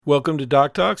Welcome to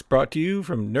Doc Talks, brought to you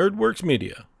from Nerdworks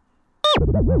Media.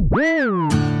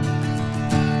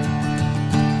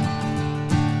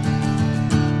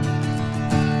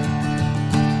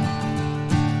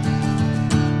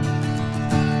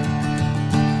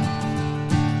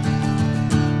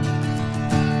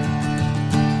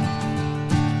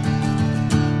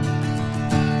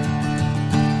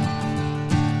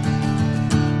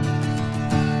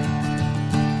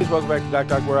 Welcome back to Doc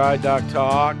Talk, where I Doc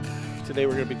Talk. Today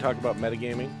we're going to be talking about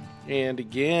metagaming. And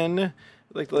again, I'd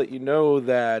like to let you know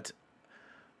that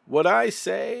what I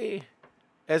say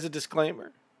as a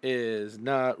disclaimer is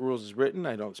not rules as written.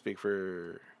 I don't speak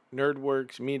for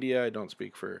Nerdworks Media. I don't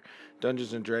speak for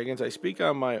Dungeons & Dragons. I speak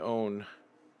on my own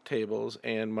tables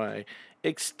and my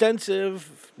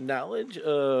extensive knowledge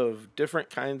of different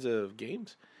kinds of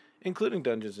games, including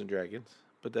Dungeons & Dragons.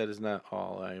 But that is not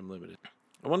all. I am limited.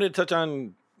 I wanted to touch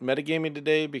on metagaming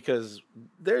today because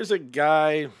there's a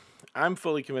guy, I'm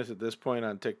fully convinced at this point,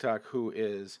 on TikTok who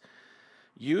is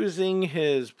using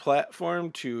his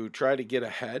platform to try to get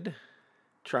ahead,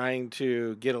 trying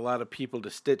to get a lot of people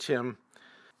to stitch him,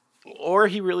 or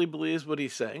he really believes what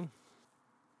he's saying.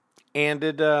 And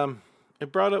it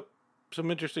brought up some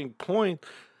interesting points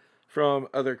from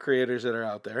other creators that are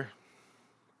out there.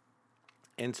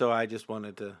 And so I just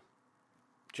wanted to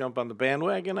jump on the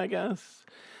bandwagon, I guess.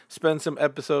 Spend some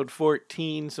episode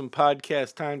 14, some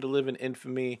podcast time to live in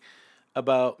infamy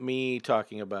about me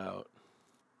talking about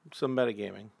some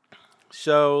metagaming.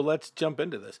 So let's jump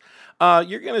into this.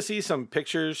 You're going to see some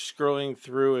pictures scrolling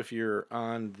through if you're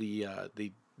on the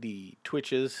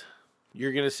Twitches.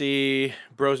 You're going to see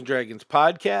Bros and Dragons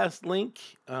podcast link,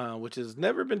 which has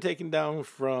never been taken down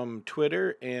from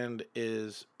Twitter and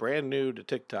is brand new to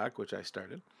TikTok, which I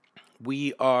started.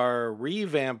 We are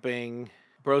revamping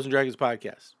Bros and Dragons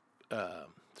podcast.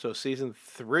 So season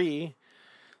 3,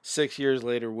 6 years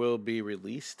later, will be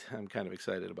released. I'm kind of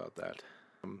excited about that.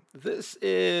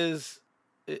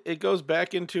 It goes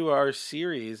back into our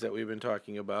series that we've been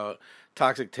talking about,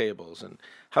 toxic tables and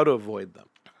how to avoid them.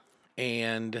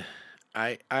 And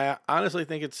I honestly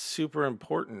think it's super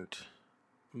important.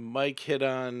 Mike hit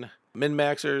on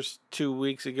min-maxers 2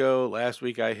 weeks ago. Last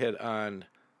week I hit on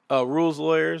rules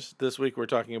lawyers. This week we're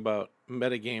talking about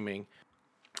metagaming.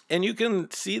 And you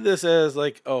can see this as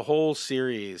like a whole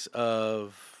series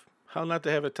of how not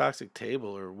to have a toxic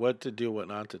table or what to do, what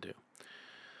not to do.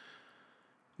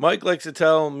 Mike likes to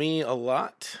tell me a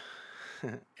lot,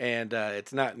 and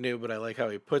it's not new, but I like how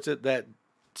he puts it, that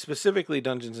specifically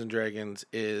Dungeons & Dragons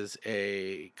is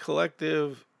a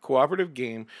collective, cooperative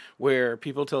game where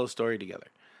people tell a story together.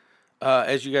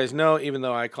 As you guys know, even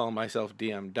though I call myself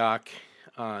DM Doc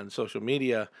on social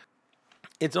media,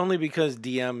 it's only because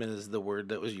DM is the word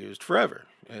that was used forever.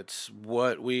 It's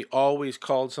what we always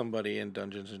called somebody in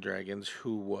Dungeons & Dragons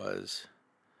who was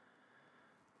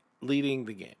leading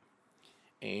the game.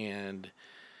 And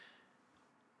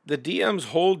the DM's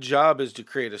whole job is to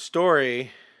create a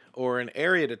story or an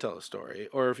area to tell a story,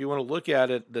 or if you want to look at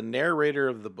it, the narrator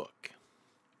of the book.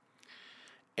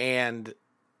 And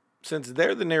since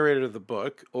they're the narrator of the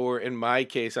book, or in my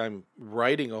case, I'm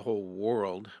writing a whole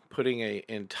world, putting an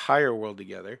entire world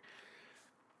together.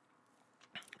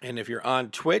 And if you're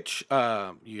on Twitch,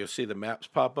 you'll see the maps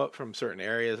pop up from certain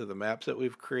areas of the maps that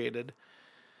we've created.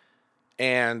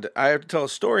 And I have to tell a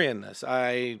story in this.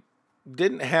 I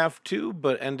didn't have to,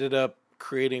 but ended up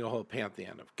creating a whole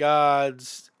pantheon of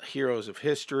gods, heroes of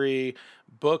history,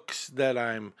 books that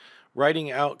I'm writing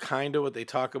out kind of what they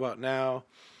talk about now.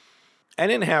 I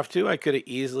didn't have to. I could have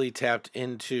easily tapped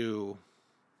into,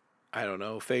 I don't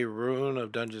know, Faerun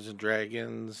of Dungeons &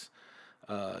 Dragons,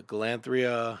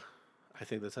 Galanthria, I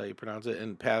think that's how you pronounce it,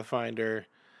 and Pathfinder.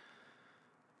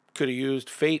 Could have used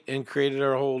Fate and created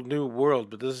our whole new world,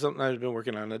 but this is something I've been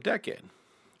working on a decade.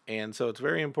 And so it's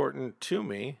very important to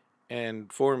me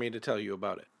and for me to tell you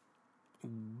about it.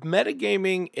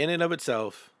 Metagaming in and of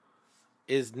itself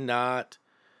is not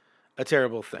a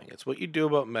terrible thing. It's what you do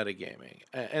about metagaming.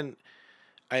 And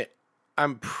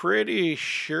I'm pretty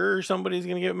sure somebody's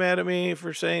going to get mad at me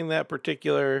for saying that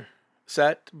particular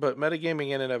set, but metagaming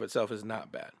in and of itself is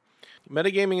not bad.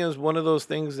 Metagaming is one of those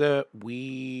things that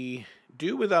we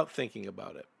do without thinking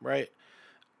about it, right?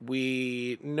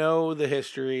 We know the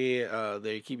history.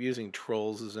 They keep using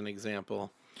trolls as an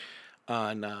example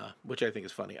on, which I think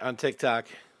is funny, on TikTok.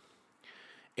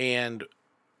 And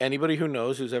anybody who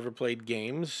knows, who's ever played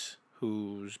games,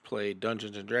 who's played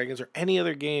Dungeons & Dragons or any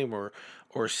other game or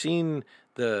seen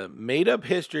the made-up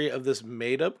history of this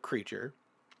made-up creature,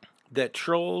 that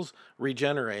trolls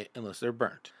regenerate unless they're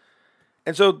burnt.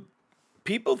 And so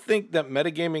people think that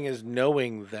metagaming is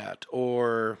knowing that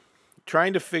or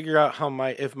trying to figure out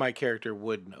if my character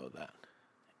would know that.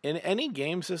 In any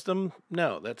game system,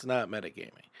 no, that's not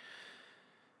metagaming.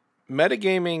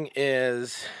 Metagaming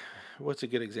is, what's a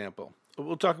good example?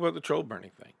 We'll talk about the troll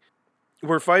burning thing.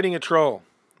 We're fighting a troll.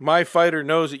 My fighter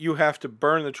knows that you have to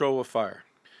burn the troll with fire.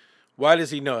 Why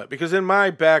does he know it? Because in my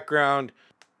background,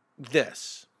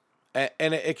 this.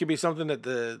 And it could be something that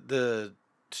the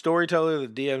storyteller, the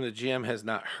DM, the GM has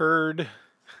not heard,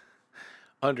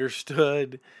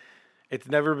 understood. It's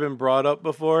never been brought up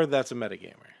before. That's a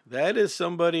metagamer. That is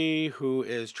somebody who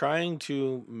is trying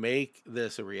to make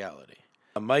this a reality.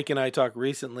 Mike and I talked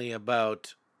recently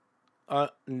about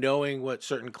knowing what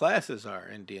certain classes are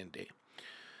in D&D.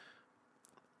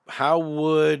 How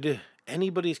would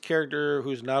anybody's character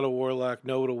who's not a warlock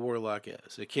know what a warlock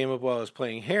is? It came up while I was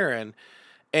playing Heron,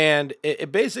 and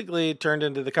it basically turned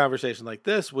into the conversation like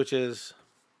this, which is,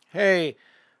 hey,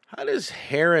 how does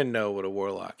Heron know what a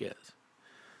warlock is?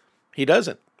 He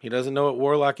doesn't. He doesn't know what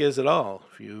warlock is at all.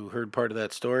 If you heard part of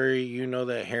that story, you know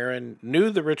that Heron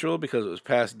knew the ritual because it was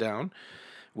passed down.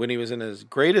 When he was in his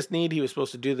greatest need, he was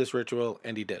supposed to do this ritual,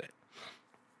 and he did it.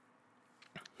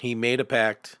 He made a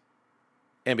pact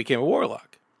and became a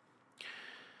warlock.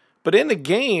 But in the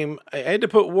game, I had to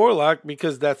put warlock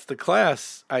because that's the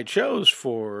class I chose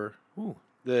for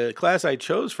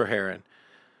Heron.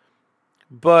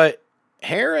 But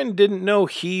Heron didn't know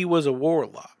he was a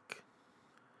warlock.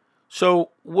 So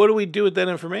what do we do with that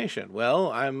information?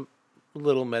 Well, I'm a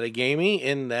little metagamey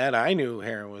in that I knew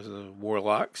Heron was a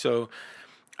warlock, so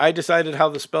I decided how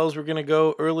the spells were going to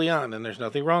go early on, and there's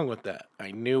nothing wrong with that.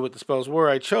 I knew what the spells were.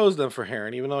 I chose them for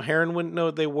Heron, even though Heron wouldn't know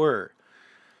what they were.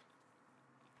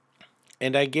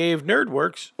 And I gave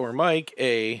Nerdworks, or Mike,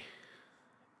 a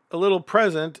little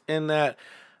present in that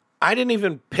I didn't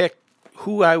even pick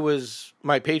who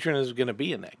my patron is going to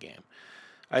be in that game.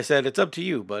 I said, it's up to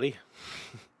you, buddy.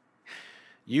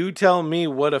 You tell me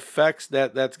what effects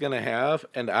that's going to have,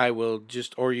 and I will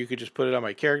or you could just put it on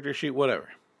my character sheet, whatever.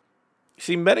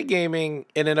 See, metagaming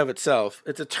in and of itself,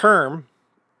 it's a term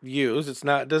used. It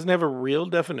doesn't have a real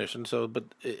definition, but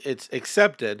it's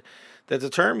accepted that's a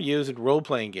term used in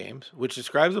role-playing games, which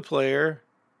describes a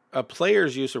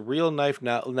player's use of real life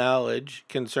knowledge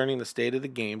concerning the state of the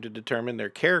game to determine their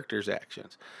character's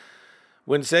actions,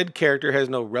 when said character has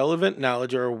no relevant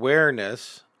knowledge or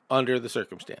awareness under the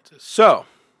circumstances. So,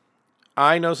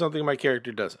 I know something my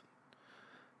character doesn't.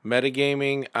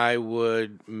 Metagaming, I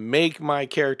would make my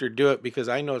character do it because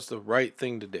I know it's the right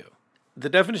thing to do. The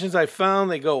definitions I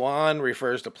found, they go on,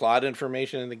 refers to plot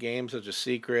information in the game, such as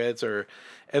secrets or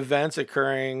events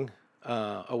occurring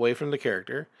away from the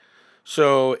character.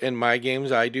 So in my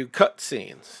games, I do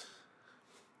cutscenes.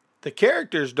 The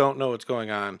characters don't know what's going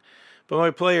on, but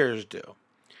my players do.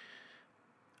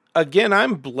 Again,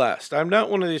 I'm blessed. I'm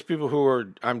not one of these people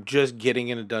I'm just getting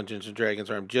into Dungeons and Dragons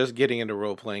or I'm just getting into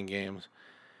role-playing games.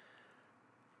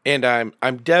 And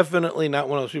I'm definitely not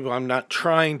one of those people. I'm not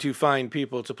trying to find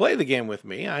people to play the game with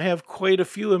me. I have quite a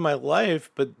few in my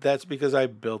life, but that's because I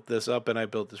built this up and I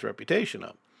built this reputation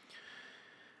up.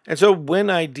 And so when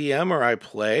I DM or I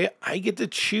play, I get to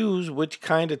choose which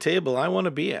kind of table I want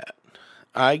to be at.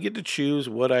 I get to choose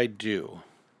what I do.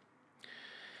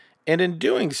 And in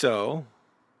doing so,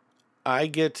 I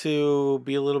get to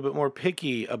be a little bit more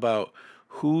picky about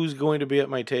who's going to be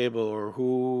at my table or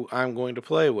who I'm going to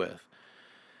play with.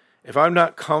 If I'm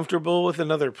not comfortable with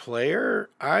another player,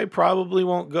 I probably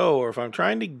won't go. Or if I'm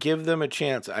trying to give them a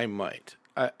chance, I might.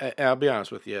 I'll be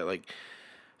honest with you. Like,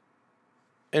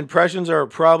 impressions are a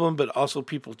problem, but also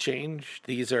people change.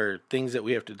 These are things that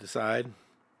we have to decide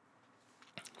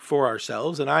for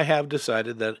ourselves. And I have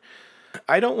decided that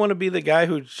I don't want to be the guy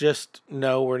who just,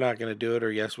 no, we're not going to do it,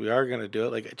 or yes, we are going to do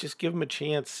it. Like, just give them a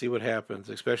chance, see what happens,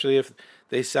 especially if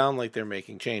they sound like they're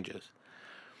making changes.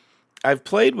 I've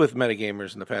played with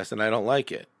metagamers in the past, and I don't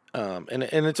like it. And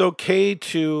it's okay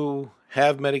to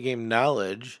have metagame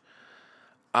knowledge.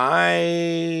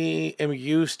 I am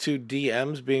used to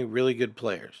DMs being really good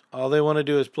players. All they want to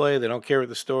do is play. They don't care what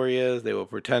the story is. They will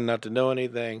pretend not to know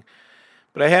anything.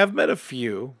 But I have met a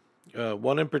few.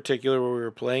 One in particular where we were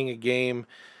playing a game.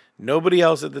 Nobody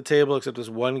else at the table except this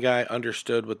one guy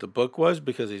understood what the book was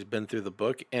because he's been through the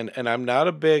book. And I'm not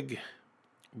a big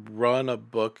run a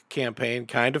book campaign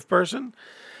kind of person.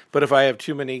 But if I have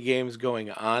too many games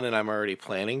going on and I'm already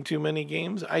planning too many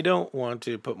games, I don't want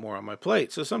to put more on my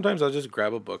plate. So sometimes I'll just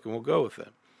grab a book and we'll go with it.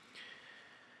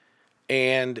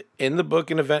 And in the book,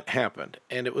 an event happened.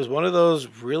 And it was one of those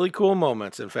really cool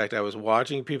moments. In fact, I was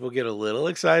watching people get a little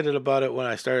excited about it when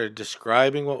I started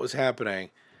describing what was happening.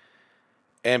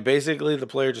 And basically the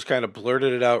player just kind of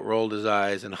blurted it out, rolled his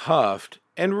eyes, and huffed.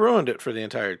 and ruined it for the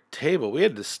entire table. We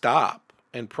had to stop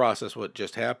and process what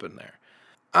just happened there.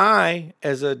 I,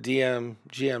 as a DM,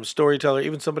 GM, storyteller,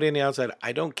 even somebody on the outside,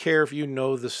 I don't care if you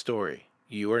know the story.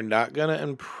 You are not going to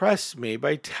impress me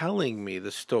by telling me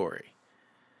the story.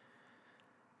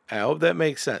 I hope that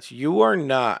makes sense. You are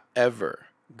not ever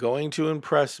going to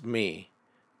impress me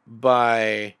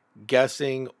by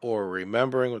guessing or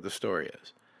remembering what the story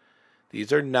is.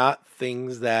 These are not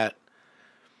things that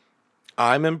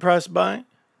I'm impressed by.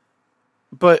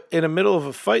 But in the middle of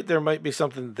a fight, there might be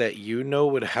something that you know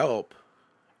would help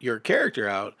your character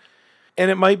out.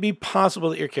 And it might be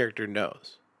possible that your character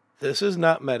knows. This is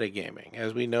not metagaming.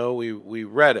 As we know, we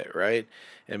read it, right?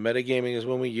 And metagaming is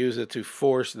when we use it to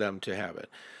force them to have it.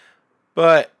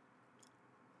 But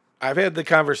I've had the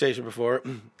conversation before.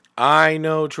 I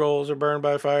know trolls are burned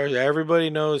by fires. Everybody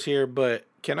knows here, but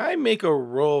can I make a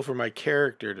roll for my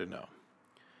character to know?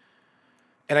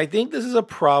 And I think this is a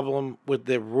problem with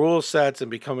the rule sets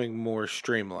and becoming more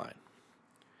streamlined.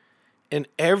 In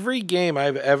every game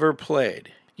I've ever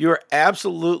played, you are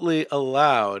absolutely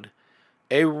allowed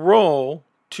a role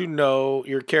to know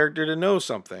your character to know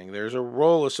something. There's a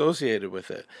role associated with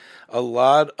it. A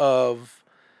lot of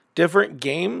different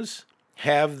games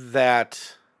have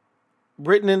that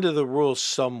written into the rules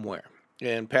somewhere.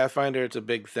 In Pathfinder, it's a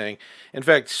big thing. In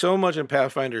fact, so much in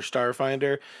Pathfinder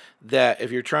Starfinder that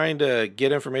if you're trying to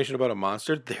get information about a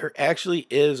monster, there actually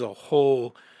is a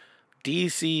whole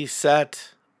DC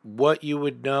set, what you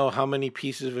would know, how many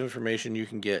pieces of information you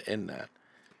can get in that.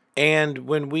 And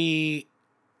when we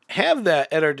have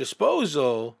that at our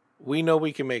disposal, we know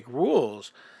we can make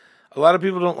rules. A lot of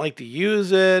people don't like to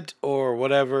use it or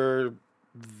whatever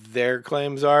their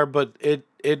claims are, but it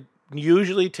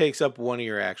usually takes up one of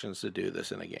your actions to do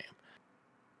this in a game.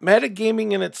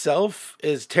 Metagaming in itself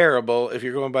is terrible if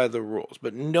you're going by the rules,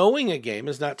 but knowing a game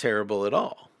is not terrible at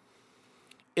all.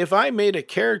 If I made a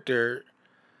character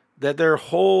that their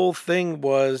whole thing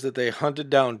was that they hunted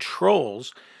down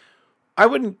trolls,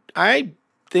 I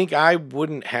think I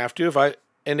wouldn't have to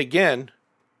and again,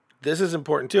 this is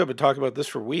important too. I've been talking about this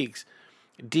for weeks.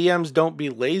 DMs, don't be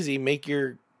lazy. Make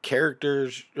your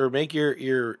characters or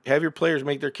have your players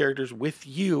make their characters with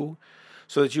you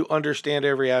so that you understand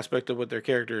every aspect of what their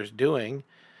character is doing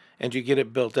and you get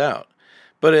it built out.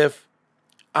 But if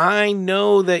I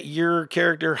know that your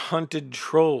character hunted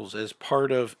trolls as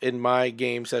part of, in my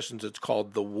game sessions, it's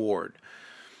called the Ward.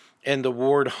 And the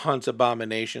Ward hunts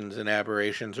abominations and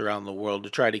aberrations around the world to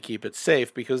try to keep it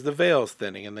safe because the veil's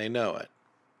thinning and they know it.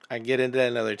 I can get into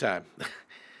that another time.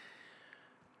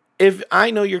 If I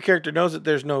know your character knows it,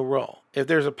 there's no roll. If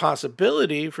there's a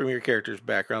possibility from your character's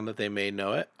background that they may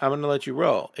know it, I'm going to let you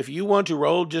roll. If you want to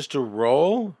roll just to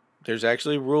roll, there's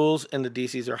actually rules and the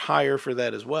DCs are higher for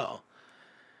that as well.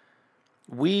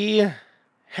 We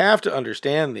have to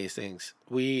understand these things.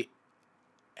 We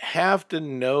have to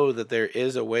know that there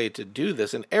is a way to do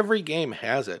this, and every game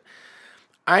has it.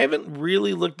 I haven't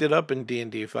really looked it up in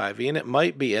D&D 5e, and it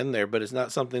might be in there, but it's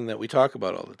not something that we talk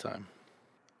about all the time.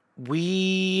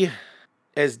 We,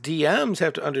 as DMs,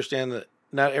 have to understand that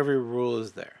not every rule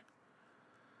is there.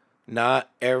 Not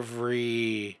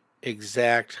every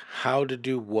exact how to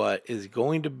do what is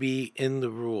going to be in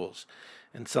the rules.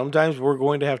 And sometimes we're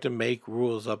going to have to make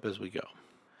rules up as we go.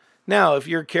 Now, if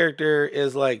your character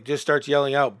is like, just starts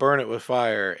yelling out, burn it with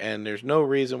fire, and there's no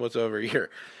reason whatsoever,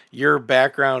 your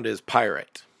background is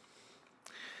pirate.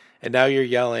 And now you're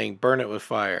yelling, burn it with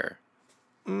fire.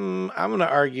 I'm going to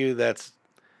argue that's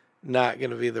not going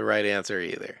to be the right answer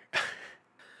either.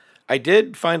 I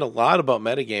did find a lot about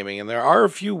metagaming, and there are a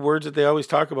few words that they always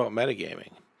talk about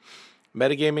metagaming.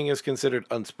 Metagaming is considered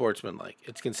unsportsmanlike.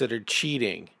 It's considered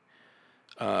cheating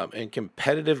in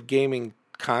competitive gaming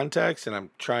context, and I'm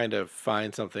trying to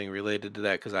find something related to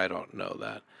that because I don't know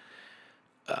that.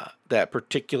 That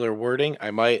particular wording,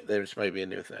 this might be a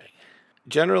new thing.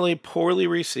 Generally poorly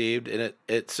received, and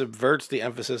it subverts the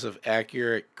emphasis of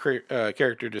accurate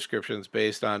character descriptions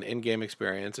based on in-game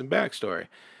experience and backstory.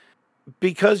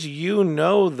 Because you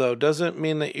know, though, doesn't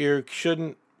mean that you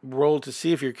shouldn't roll to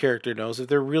see if your character knows if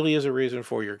there really is a reason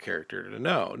for your character to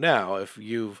know. Now, if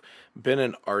you've been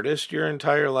an artist your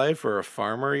entire life or a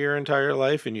farmer your entire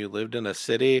life and you lived in a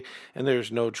city and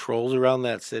there's no trolls around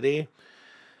that city,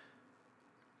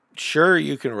 sure,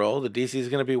 you can roll. The DC is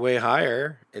going to be way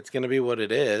higher. It's going to be what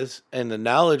it is. And the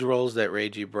knowledge rolls that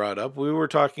Reiji brought up, we were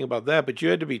talking about that, but you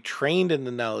had to be trained in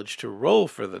the knowledge to roll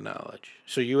for the knowledge.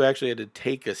 So you actually had to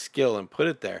take a skill and put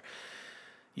it there.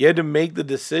 You had to make the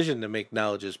decision to make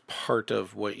knowledge as part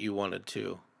of what you wanted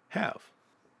to have.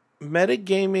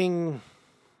 Metagaming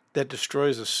that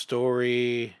destroys a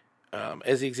story,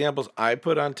 As the examples I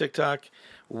put on TikTok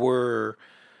were,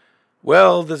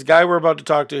 well, this guy we're about to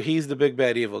talk to, he's the big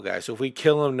bad evil guy. So if we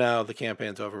kill him now, the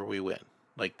campaign's over, we win.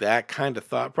 Like, that kind of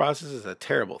thought process is a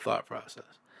terrible thought process.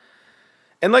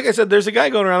 And like I said, there's a guy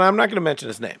going around, I'm not going to mention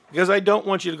his name, because I don't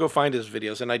want you to go find his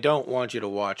videos, and I don't want you to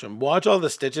watch them. Watch all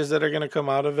the stitches that are going to come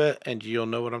out of it, and you'll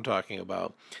know what I'm talking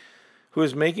about. Who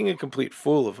is making a complete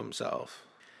fool of himself.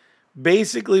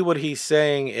 Basically, what he's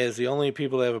saying is the only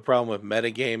people that have a problem with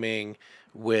metagaming,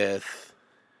 with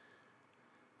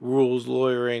rules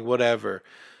lawyering, whatever.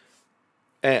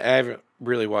 And I haven't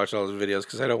really watched all his videos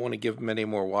because I don't want to give him any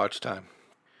more watch time.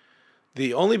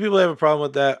 The only people that have a problem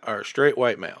with that are straight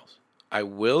white males. I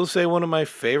will say one of my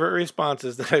favorite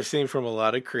responses that I've seen from a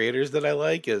lot of creators that I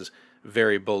like is,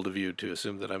 very bold of you to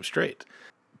assume that I'm straight.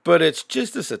 But it's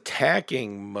just this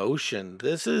attacking motion.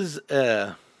 This is,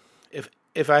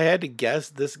 if I had to guess,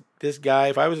 this guy,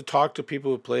 if I was to talk to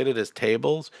people who played it as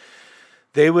tables,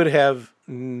 they would have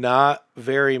not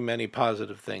very many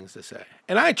positive things to say.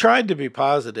 And I tried to be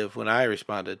positive when I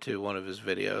responded to one of his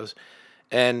videos.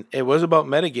 And it was about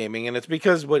metagaming, and it's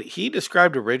because what he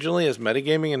described originally as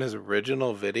metagaming in his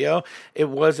original video, it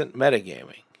wasn't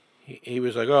metagaming. He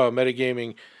was like, oh,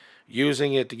 metagaming,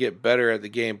 using it to get better at the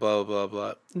game, blah, blah,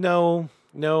 blah. No,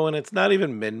 and it's not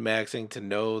even min-maxing to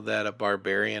know that a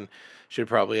barbarian should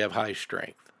probably have high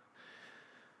strength.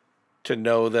 To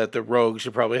know that the rogue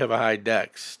should probably have a high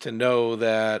dex. To know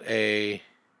that a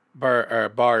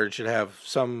bard should have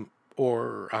some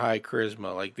or a high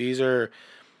charisma. Like,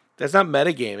 that's not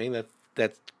metagaming.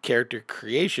 That's character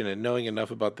creation and knowing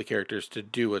enough about the characters to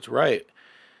do what's right.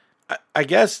 I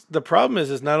guess the problem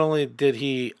is not only did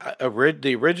the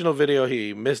original video,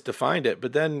 he misdefined it,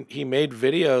 but then he made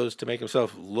videos to make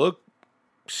himself look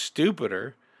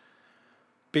stupider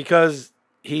because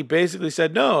he basically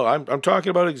said, no, I'm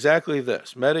talking about exactly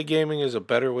this. Metagaming is a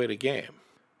better way to game.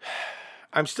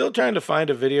 I'm still trying to find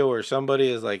a video where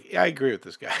somebody is like, yeah, I agree with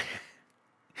this guy.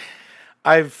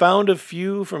 I've found a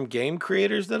few from game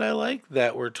creators that I like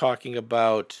that were talking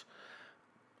about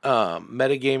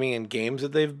metagaming in games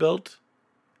that they've built,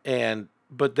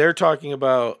 but they're talking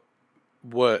about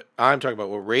what I'm talking about,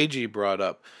 what Ragey brought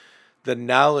up, the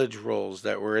knowledge rolls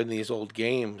that were in these old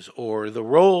games, or the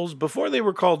rolls before they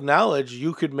were called knowledge.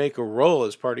 You could make a roll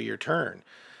as part of your turn.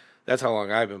 That's how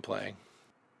long I've been playing.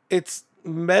 It's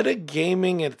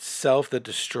metagaming itself that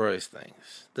destroys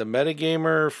things. The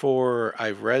metagamer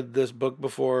I've read this book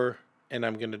before and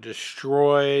I'm going to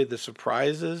destroy the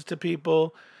surprises to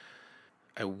people.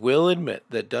 I will admit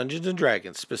that Dungeons &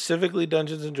 Dragons, specifically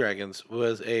Dungeons & Dragons,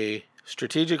 was a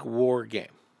strategic war game.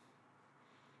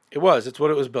 It's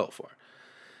what it was built for.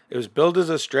 It was built as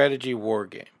a strategy war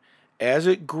game. As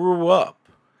it grew up,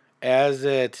 as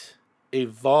it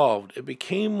evolved, it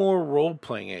became more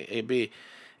role-playing.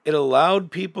 It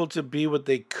allowed people to be what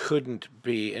they couldn't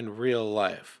be in real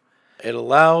life. It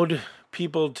allowed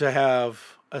people to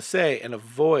have a say and a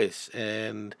voice,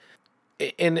 and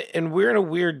we're in a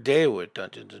weird day with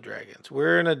Dungeons and Dragons.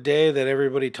 We're in a day that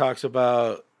everybody talks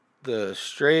about the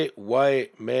straight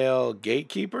white male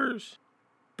gatekeepers,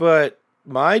 but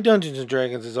my Dungeons and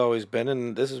Dragons has always been,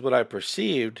 and this is what I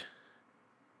perceived,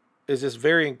 is this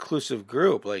very inclusive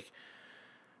group. Like,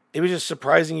 it was just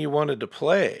surprising you wanted to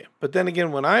play. But then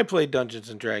again, when I played Dungeons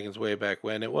and Dragons way back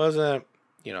when, it wasn't,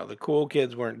 the cool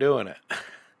kids weren't doing it.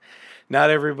 Not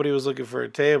everybody was looking for a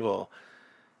table.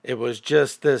 It was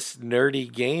just this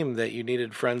nerdy game that you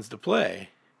needed friends to play.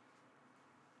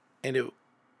 And it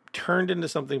turned into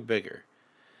something bigger.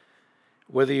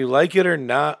 Whether you like it or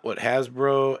not, what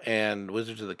Hasbro and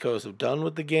Wizards of the Coast have done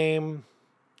with the game,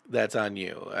 that's on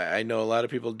you. I know a lot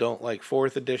of people don't like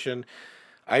 4th edition.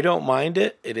 I don't mind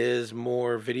it. It is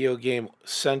more video game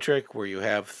centric where you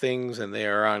have things and they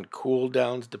are on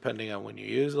cooldowns depending on when you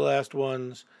use the last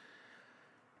ones.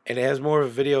 And it has more of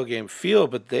a video game feel,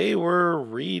 but they were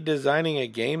redesigning a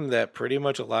game that pretty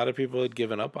much a lot of people had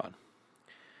given up on.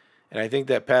 And I think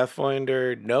that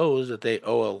Pathfinder knows that they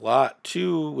owe a lot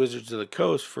to Wizards of the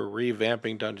Coast for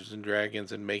revamping Dungeons &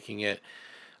 Dragons and making it,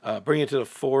 bring it to the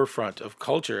forefront of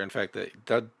culture. In fact, they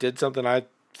did something I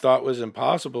thought was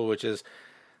impossible, which is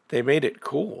they made it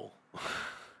cool.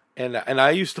 And I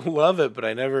used to love it, but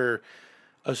I never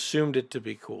assumed it to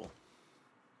be cool.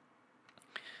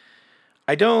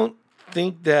 I don't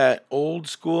think that old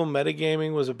school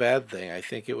metagaming was a bad thing. I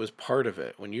think it was part of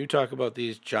it. When you talk about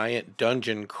these giant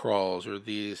dungeon crawls or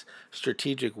these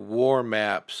strategic war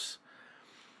maps,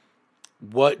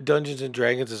 what Dungeons and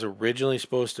Dragons is originally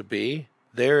supposed to be,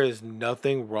 there is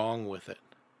nothing wrong with it.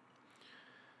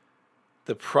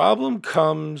 The problem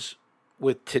comes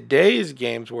with today's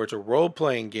games where it's a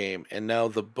role-playing game and now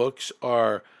the books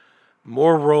are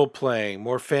more role playing,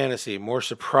 more fantasy, more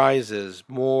surprises,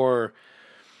 more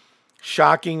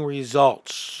shocking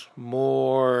results,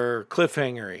 more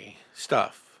cliffhangery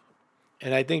stuff.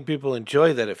 And I think people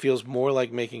enjoy that. It feels more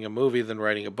like making a movie than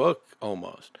writing a book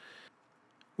almost.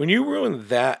 When you ruin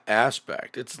that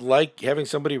aspect, it's like having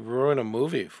somebody ruin a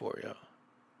movie for you.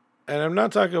 And I'm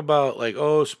not talking about like,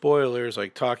 oh, spoilers,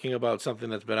 like talking about something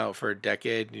that's been out for a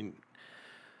decade.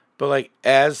 But like,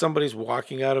 as somebody's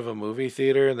walking out of a movie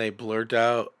theater and they blurt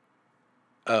out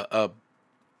a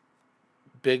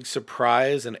big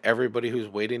surprise and everybody who's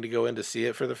waiting to go in to see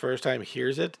it for the first time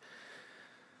hears it.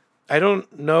 I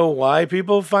don't know why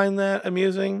people find that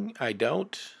amusing. I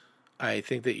don't. I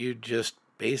think that you just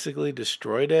basically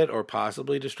destroyed it or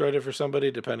possibly destroyed it for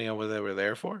somebody depending on what they were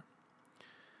there for.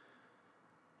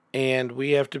 And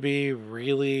we have to be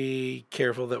really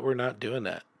careful that we're not doing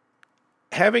that.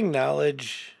 Having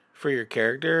knowledge for your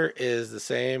character is the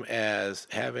same as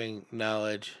having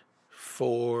knowledge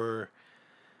for,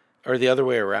 or the other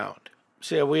way around.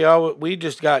 See, we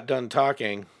just got done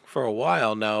talking for a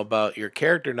while now about your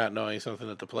character not knowing something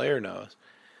that the player knows.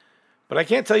 But I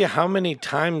can't tell you how many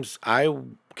times I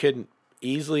could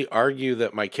easily argue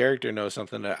that my character knows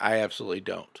something that I absolutely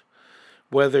don't.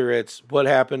 Whether it's what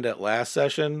happened at last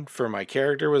session for my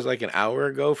character was like an hour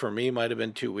ago, for me might have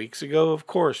been 2 weeks ago. Of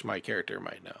course my character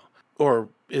might know. Or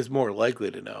is more likely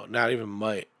to know. Not even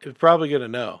might. It's probably going to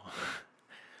know.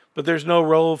 But there's no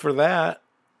role for that,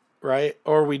 right?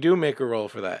 Or we do make a roll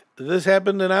for that. This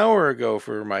happened an hour ago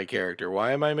for my character.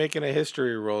 Why am I making a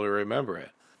history roll to remember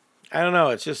it? I don't know.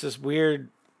 It's just this weird.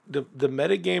 The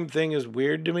metagame thing is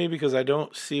weird to me because I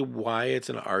don't see why it's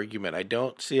an argument. I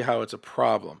don't see how it's a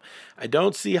problem. I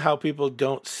don't see how people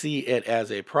don't see it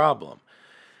as a problem.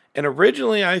 And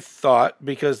originally I thought,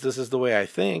 because this is the way I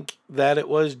think, that it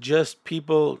was just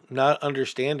people not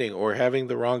understanding or having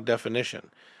the wrong definition,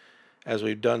 as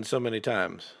we've done so many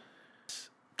times.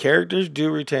 Characters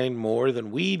do retain more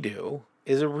than we do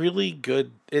is a really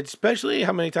good, especially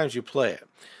how many times you play it.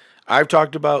 I've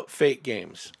talked about Fate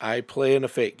games. I play in a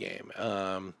Fate game.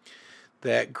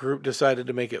 That group decided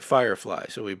to make it Firefly,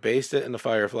 so we based it in the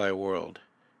Firefly world.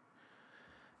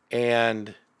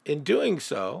 And in doing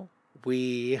so,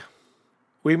 we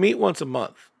meet once a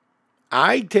month.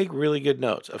 I take really good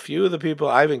notes. A few of the people,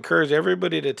 I've encouraged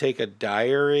everybody to take a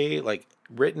diary, like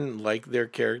written like their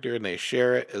character, and they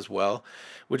share it as well,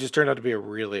 which has turned out to be a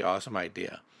really awesome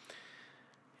idea.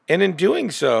 And in doing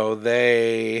so,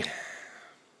 they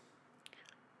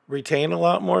retain a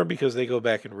lot more because they go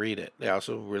back and read it. They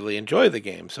also really enjoy the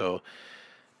game, so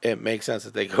it makes sense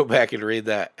that they go back and read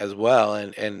that as well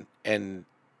and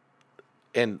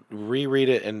reread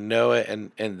it and know it,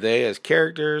 and they as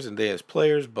characters and they as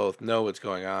players both know what's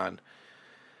going on.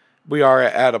 We are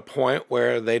at a point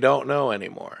where they don't know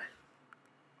anymore.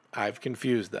 I've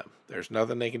confused them. There's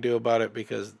nothing they can do about it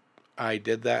because I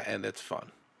did that and it's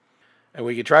fun. And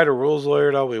we can try to rules lawyer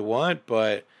it all we want,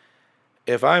 but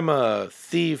if I'm a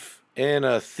thief in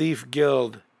a thief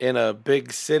guild in a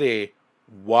big city,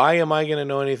 why am I going to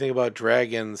know anything about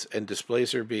dragons and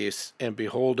displacer beasts and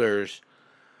beholders?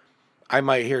 I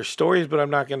might hear stories, but I'm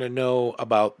not going to know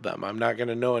about them. I'm not going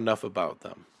to know enough about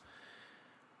them.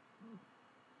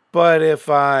 But if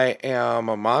I am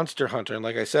a monster hunter, and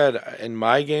like I said, in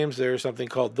my games, there's something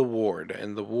called the Ward.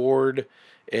 And the Ward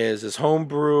is this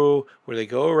homebrew where they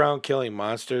go around killing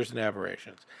monsters and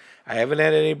aberrations. I haven't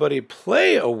had anybody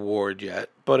play a Ward yet,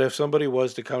 but if somebody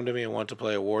was to come to me and want to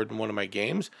play a Ward in one of my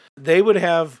games, they would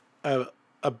have a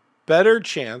better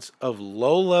chance of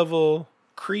low-level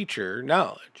creature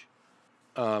knowledge.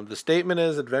 The statement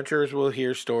is adventurers will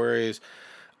hear stories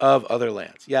of other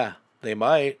lands. Yeah, they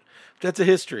might. That's a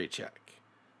history check.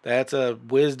 That's a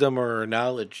wisdom or a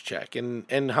knowledge check.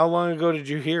 And how long ago did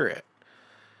you hear it?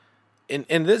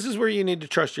 And this is where you need to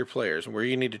trust your players and where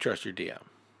you need to trust your DM.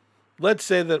 Let's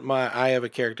say that I have a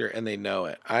character and they know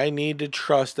it. I need to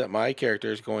trust that my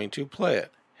character is going to play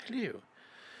it.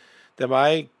 That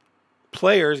my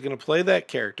player is going to play that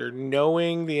character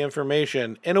knowing the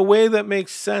information in a way that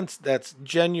makes sense, that's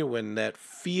genuine, that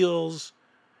feels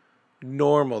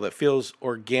normal, that feels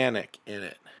organic in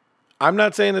it. I'm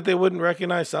not saying that they wouldn't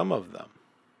recognize some of them.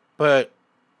 But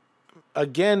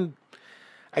again,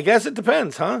 I guess it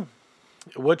depends, huh?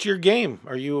 What's your game?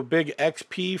 Are you a big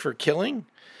XP for killing?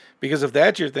 Because if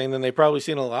that's your thing, then they've probably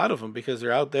seen a lot of them because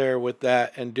they're out there with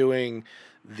that and doing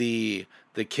the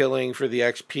killing for the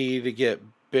XP to get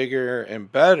bigger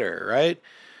and better, right?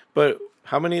 But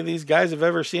how many of these guys have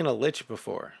ever seen a lich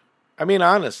before? I mean,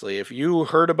 honestly, if you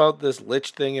heard about this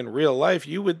lich thing in real life,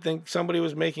 you would think somebody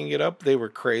was making it up, they were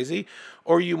crazy,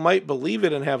 or you might believe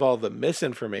it and have all the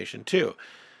misinformation too.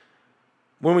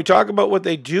 When we talk about what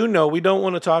they do know, we don't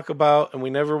want to talk about, and we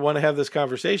never want to have this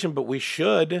conversation, but we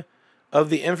should,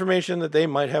 of the information that they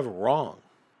might have wrong.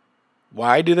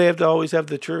 Why do they have to always have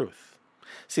the truth?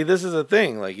 See, this is a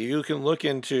thing. Like, you can look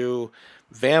into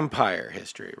vampire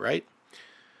history, right?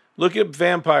 Look at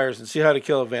vampires and see how to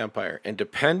kill a vampire. And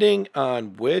depending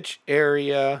on which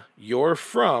area you're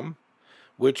from,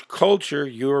 which culture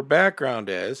your background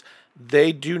is,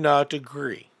 they do not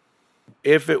agree.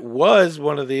 If it was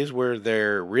one of these where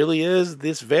there really is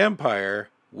this vampire,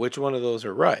 which one of those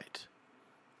are right?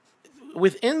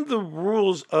 Within the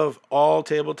rules of all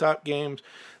tabletop games,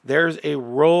 there's a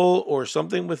role or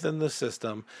something within the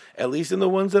system, at least in the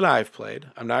ones that I've played.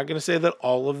 I'm not going to say that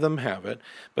all of them have it,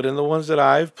 but in the ones that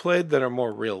I've played that are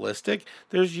more realistic,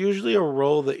 there's usually a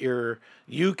role that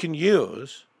you can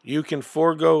use. You can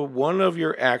forego one of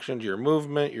your actions, your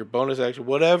movement, your bonus action,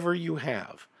 whatever you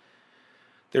have.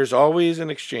 There's always an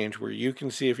exchange where you can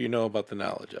see if you know about the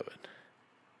knowledge of it.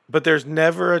 But there's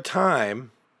never a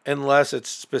time, unless it's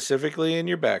specifically in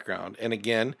your background. And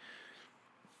again,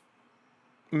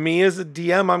 me as a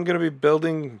DM, I'm going to be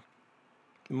building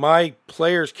my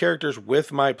players' characters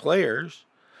with my players.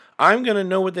 I'm going to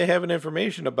know what they have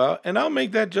information about, and I'll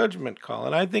make that judgment call.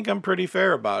 And I think I'm pretty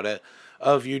fair about it,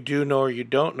 of you do know or you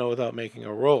don't know without making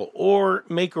a roll. Or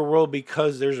make a roll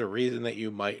because there's a reason that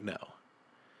you might know.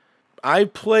 I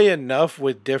play enough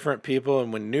with different people,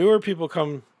 and when newer people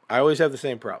come, I always have the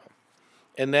same problem.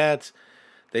 And that's,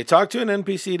 they talk to an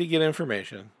NPC to get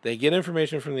information. They get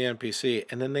information from the NPC,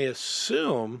 and then they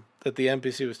assume that the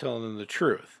NPC was telling them the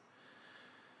truth.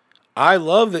 I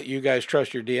love that you guys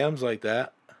trust your DMs like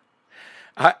that.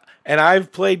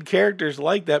 I've played characters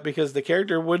like that because the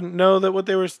character wouldn't know that what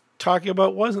they were talking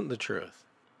about wasn't the truth.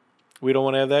 We don't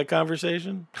want to have that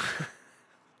conversation.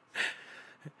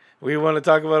 We want to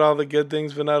talk about all the good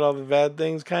things but not all the bad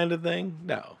things kind of thing?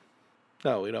 No,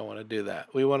 we don't want to do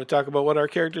that. We want to talk about what our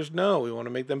characters know. We want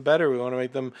to make them better. We want to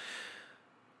make them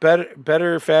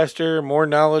better, faster, more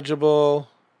knowledgeable.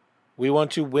 We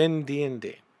want to win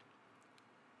D&D.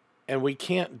 And we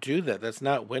can't do that. That's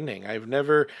not winning. I've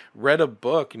never read a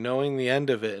book knowing the end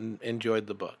of it and enjoyed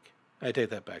the book. I take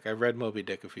that back. I've read Moby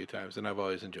Dick a few times and I've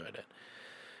always enjoyed it.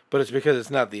 But it's because it's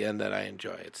not the end that I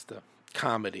enjoy. It's the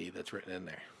comedy that's written in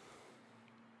there.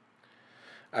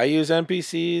 I use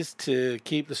NPCs to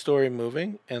keep the story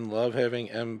moving and love having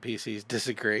NPCs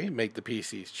disagree, make the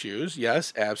PCs choose.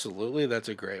 Yes, absolutely. That's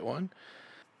a great one.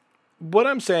 What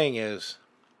I'm saying is,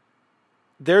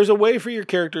 there's a way for your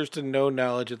characters to know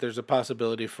knowledge that there's a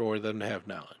possibility for them to have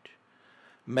knowledge.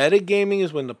 Metagaming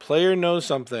is when the player knows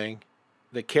something,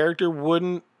 the character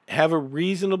wouldn't have a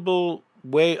reasonable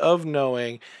way of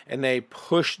knowing, and they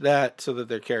push that so that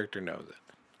their character knows it.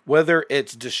 Whether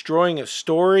it's destroying a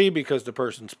story because the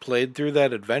person's played through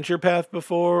that adventure path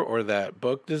before, or that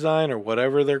book design, or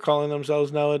whatever they're calling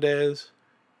themselves nowadays.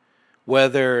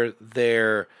 Whether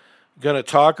they're going to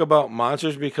talk about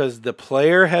monsters because the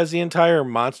player has the entire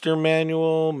monster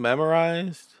manual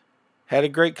memorized. Had a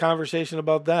great conversation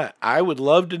about that. I would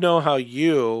love to know how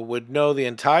you would know the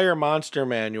entire monster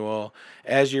manual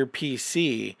as your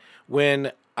PC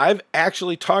when I've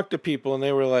actually talked to people and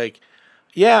they were like,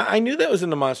 yeah, I knew that was in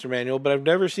the monster manual, but I've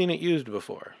never seen it used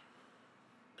before.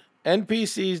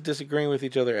 NPCs disagreeing with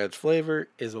each other adds flavor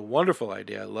is a wonderful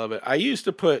idea. I love it. I used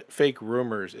to put fake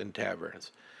rumors in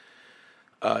taverns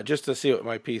just to see what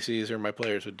my PCs or my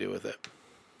players would do with it.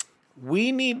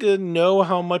 We need to know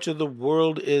how much of the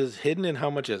world is hidden and how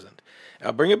much isn't.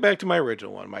 I'll bring it back to my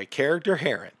original one. My character,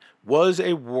 Heron, was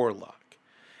a warlock.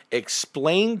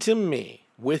 Explain to me,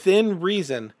 within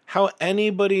reason, how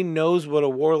anybody knows what a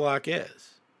warlock is.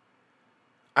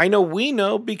 I know we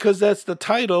know because that's the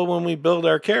title when we build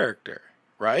our character,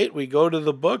 right? We go to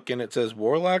the book and it says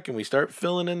warlock and we start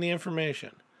filling in the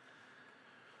information.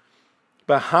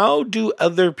 But how do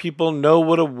other people know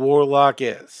what a warlock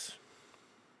is?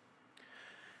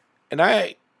 And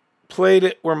I played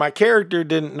it where my character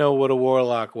didn't know what a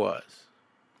warlock was.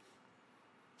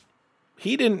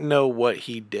 He didn't know what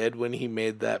he did when he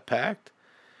made that pact.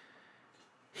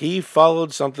 He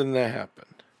followed something that happened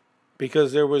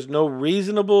because there was no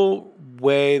reasonable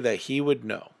way that he would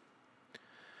know.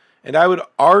 And I would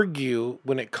argue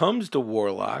when it comes to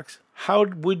warlocks, how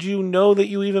would you know that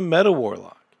you even met a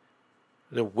warlock?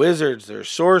 There are wizards, there's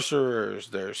sorcerers,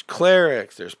 there's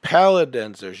clerics, there's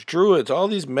paladins, there's druids, all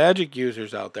these magic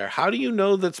users out there. How do you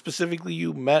know that specifically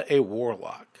you met a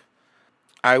warlock?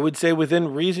 I would say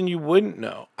within reason you wouldn't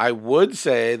know. I would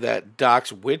say that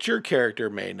Doc's Witcher character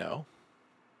may know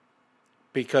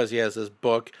because he has this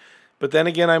book. But then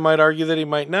again, I might argue that he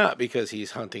might not because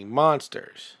he's hunting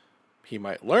monsters. He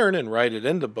might learn and write it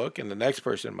in the book and the next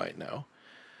person might know.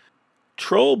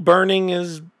 Troll burning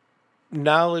is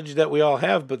knowledge that we all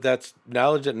have, but that's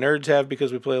knowledge that nerds have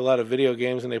because we play a lot of video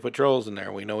games and they put trolls in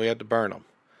there. We know we have to burn them.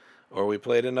 Or we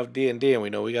played enough D&D and we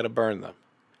know we got to burn them.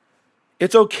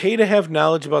 It's okay to have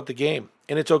knowledge about the game,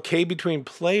 and it's okay between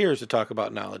players to talk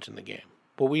about knowledge in the game.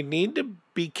 What we need to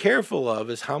be careful of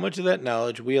is how much of that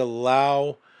knowledge we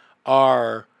allow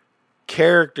our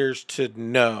characters to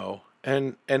know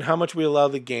and how much we allow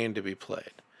the game to be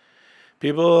played.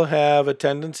 People have a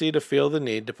tendency to feel the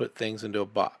need to put things into a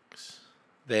box.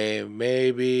 They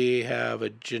maybe have a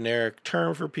generic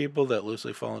term for people that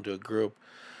loosely fall into a group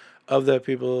of that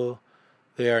people.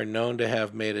 They are known to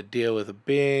have made a deal with a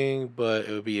being, but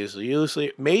it would be used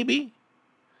loosely. Maybe.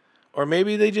 Or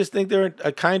maybe they just think they're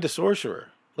a kind of sorcerer.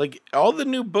 Like, all the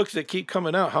new books that keep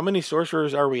coming out, how many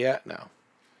sorcerers are we at now?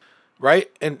 Right?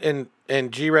 And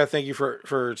G-Rat, thank you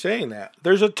for saying that.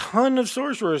 There's a ton of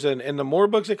sorcerers, and the more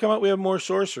books that come out, we have more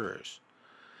sorcerers.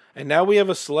 And now we have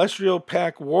a Celestial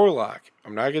Pack Warlock.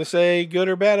 I'm not going to say good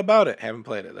or bad about it. Haven't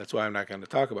played it. That's why I'm not going to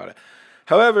talk about it.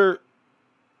 However,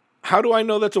 how do I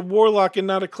know that's a warlock and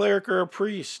not a cleric or a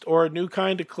priest or a new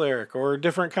kind of cleric or a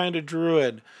different kind of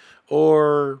druid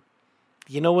or,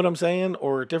 you know what I'm saying?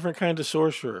 Or a different kind of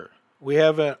sorcerer. We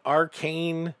have an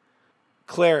arcane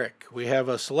cleric. We have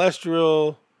a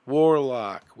celestial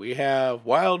warlock. We have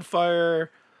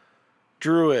wildfire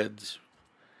druids.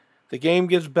 The game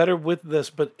gets better with this,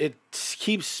 but it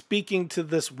keeps speaking to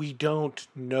this we don't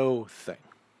know thing.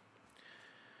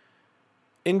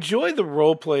 Enjoy the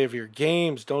roleplay of your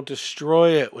games. Don't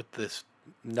destroy it with this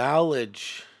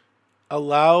knowledge.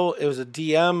 Allow, as a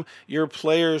DM, your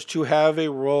players to have a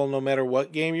role no matter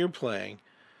what game you're playing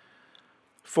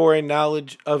for a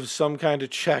knowledge of some kind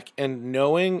of check and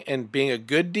knowing and being a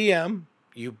good DM.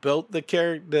 You built the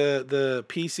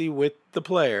PC with the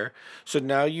player, so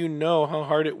now you know how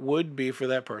hard it would be for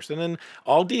that person. And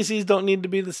all DCs don't need to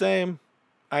be the same.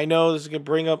 I know this is going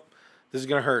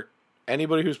to hurt.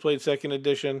 Anybody who's played 2nd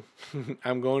edition,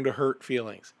 I'm going to hurt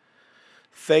feelings.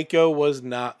 THAC0 was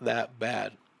not that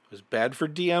bad. It was bad for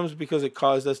DMs because it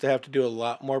caused us to have to do a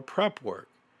lot more prep work.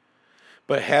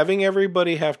 But having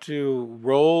everybody have to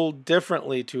roll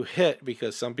differently to hit,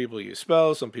 because some people use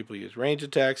spells, some people use range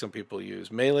attacks, some people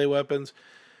use melee weapons,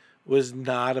 was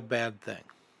not a bad thing.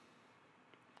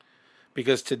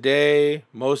 Because today,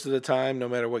 most of the time, no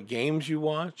matter what games you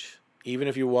watch, even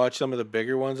if you watch some of the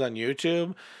bigger ones on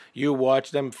YouTube, you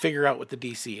watch them figure out what the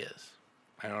DC is.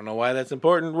 I don't know why that's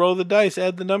important. Roll the dice,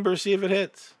 add the number, see if it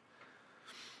hits.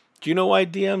 Do you know why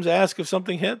DMs ask if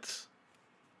something hits?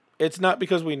 It's not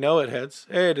because we know it hits.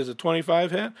 Hey, does a 25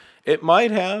 hit? It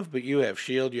might have, but you have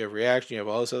shield, you have reaction, you have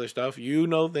all this other stuff. You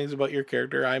know things about your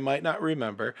character I might not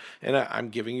remember, and I'm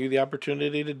giving you the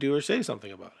opportunity to do or say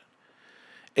something about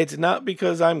it. It's not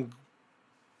because I'm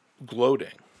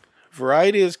gloating.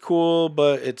 Variety is cool,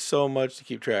 but it's so much to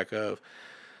keep track of.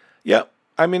 Yep,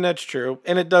 I mean, that's true.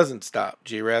 And it doesn't stop,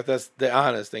 G-Wrath. That's the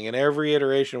honest thing. In every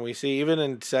iteration we see, even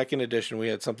in 2nd edition, we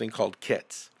had something called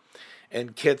kits.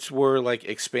 And kits were like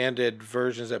expanded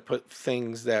versions that put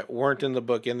things that weren't in the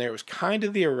book in there. It was kind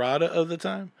of the errata of the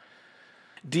time.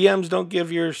 DMs don't give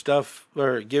your stuff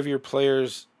or give your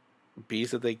players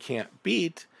beasts that they can't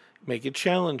beat. Make it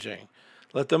challenging.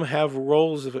 Let them have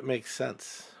roles if it makes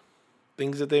sense.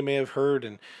 Things that they may have heard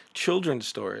in children's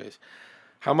stories.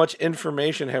 How much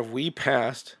information have we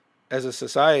passed as a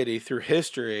society through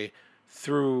history,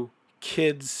 through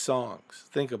kids' songs?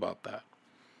 Think about that.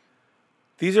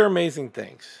 These are amazing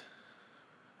things.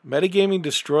 Metagaming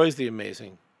destroys the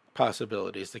amazing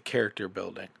possibilities, the character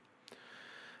building.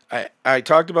 I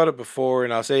talked about it before,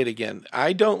 and I'll say it again.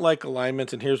 I don't like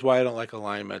alignments, and here's why I don't like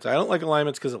alignments. I don't like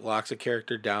alignments because it locks a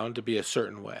character down to be a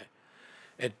certain way.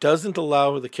 It doesn't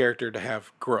allow the character to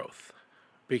have growth,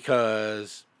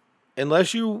 because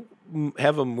unless you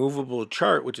have a movable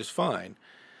chart, which is fine,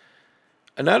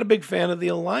 I'm not a big fan of the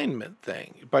alignment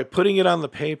thing. By putting it on the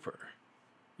paper,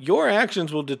 your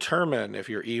actions will determine if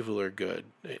you're evil or good,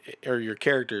 or your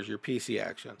characters, your PC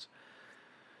actions.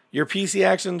 Your PC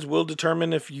actions will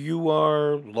determine if you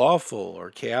are lawful or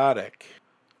chaotic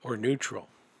or neutral.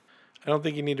 I don't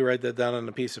think you need to write that down on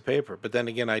a piece of paper. But then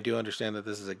again, I do understand that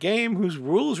this is a game whose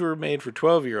rules were made for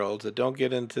 12-year-olds that don't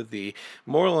get into the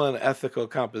moral and ethical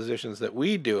compositions that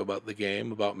we do about the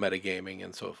game, about metagaming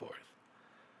and so forth.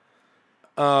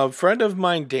 A friend of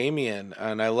mine, Damien,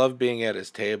 and I love being at his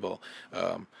table,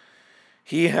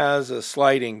 he has a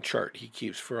sliding chart he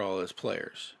keeps for all his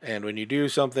players. And when you do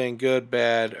something good,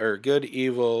 bad, or good,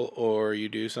 evil, or you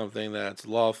do something that's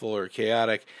lawful or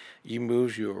chaotic, he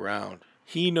moves you around.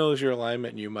 He knows your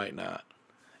alignment and you might not.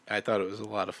 I thought it was a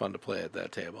lot of fun to play at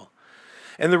that table.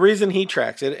 And the reason he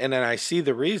tracks it, and then I see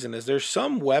the reason, is there's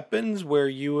some weapons where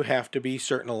you have to be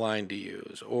certain aligned to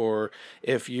use. Or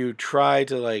if you try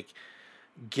to, like,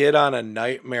 get on a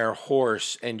nightmare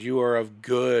horse and you are of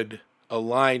good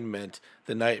alignment,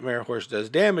 the nightmare horse does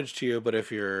damage to you. But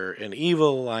if you're in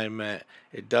evil alignment,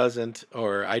 it doesn't.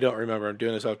 Or I don't remember. I'm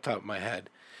doing this off the top of my head.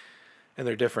 And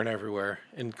they're different everywhere,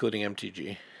 including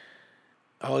MTG.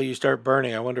 Oh, you start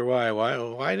burning. I wonder why.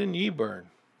 Why didn't you burn?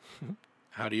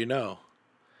 How do you know?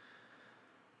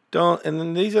 And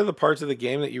then these are the parts of the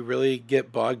game that you really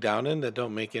get bogged down in that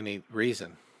don't make any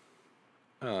reason.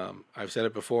 I've said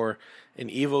it before, an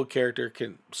evil character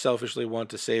can selfishly want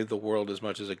to save the world as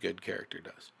much as a good character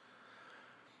does.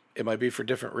 It might be for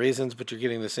different reasons, but you're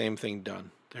getting the same thing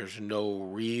done. There's no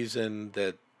reason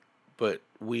that, but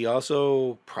we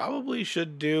also probably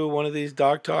should do one of these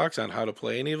doc talks on how to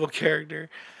play an evil character,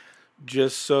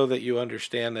 just so that you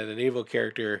understand that an evil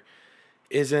character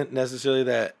isn't necessarily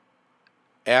that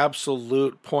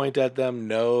absolute point at them,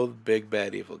 no big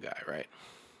bad evil guy, right?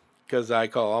 Because I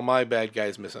call all my bad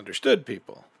guys misunderstood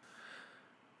people.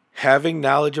 Having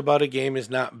knowledge about a game is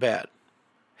not bad.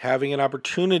 Having an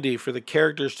opportunity for the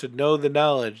characters to know the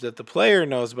knowledge that the player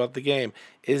knows about the game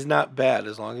is not bad,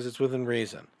 as long as it's within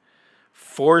reason.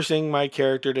 Forcing my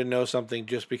character to know something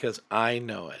just because I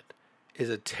know it is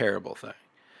a terrible thing.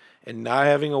 And not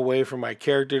having a way for my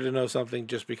character to know something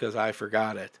just because I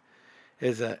forgot it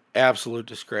is an absolute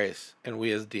disgrace, and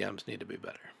we as DMs need to be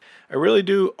better. I really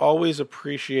do always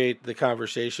appreciate the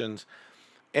conversations,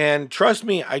 and trust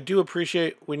me, I do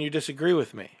appreciate when you disagree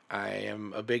with me. I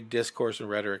am a big discourse and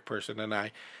rhetoric person, and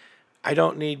I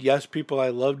don't need yes people. I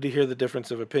love to hear the difference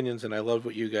of opinions, and I loved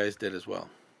what you guys did as well.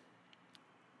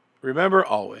 Remember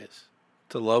always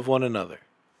to love one another,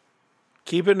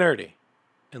 keep it nerdy,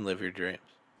 and live your dreams.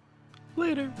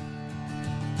 Later.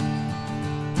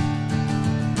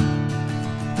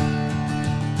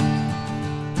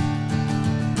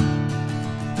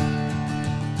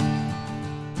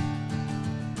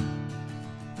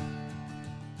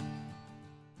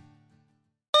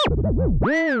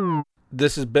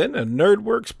 This has been a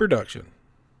NerdWorks production.